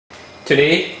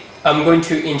Today, I'm going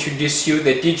to introduce you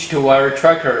the digital wire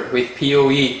tracker with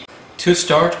PoE. To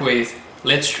start with,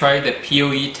 let's try the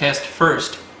PoE test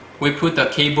first. We put the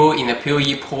cable in the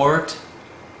PoE port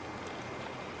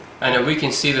and we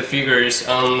can see the figures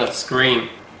on the screen.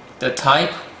 The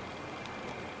type,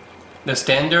 the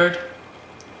standard,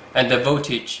 and the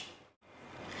voltage.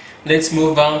 Let's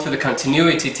move on to the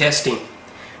continuity testing.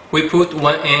 We put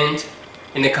one end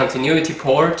in the continuity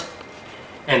port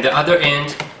and the other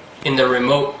end in the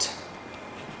remote.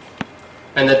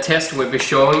 And the test will be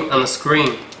showing on the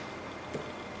screen.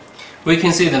 We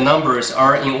can see the numbers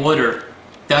are in order.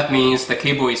 That means the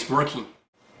cable is working.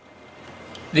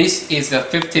 This is a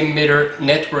 15-meter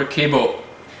network cable.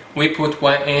 We put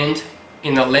one end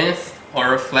in the length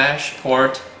or flash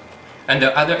port and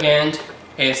the other end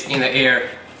is in the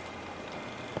air.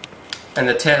 And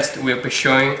the test will be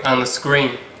showing on the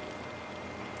screen.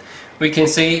 We can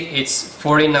see it's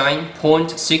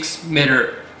 49.6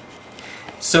 meter.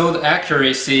 So the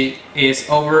accuracy is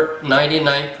over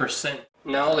 99%.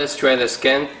 Now let's try the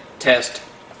scan test.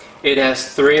 It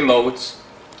has three modes: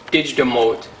 digital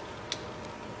mode,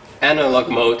 analog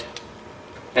mode,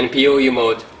 and PoE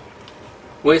mode.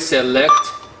 We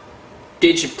select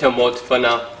digital mode for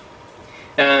now,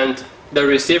 and the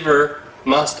receiver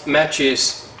must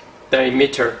matches the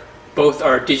emitter. Both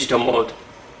are digital mode.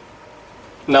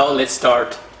 Now let's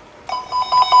start.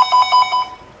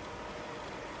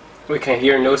 We can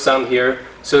hear no sound here,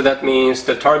 so that means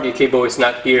the target cable is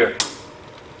not here.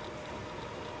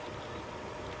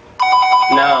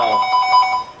 Now,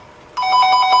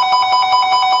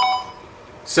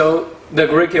 so the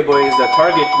gray cable is the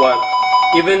target one.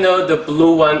 Even though the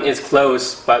blue one is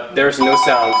close, but there's no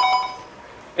sound.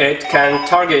 It can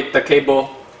target the cable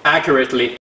accurately.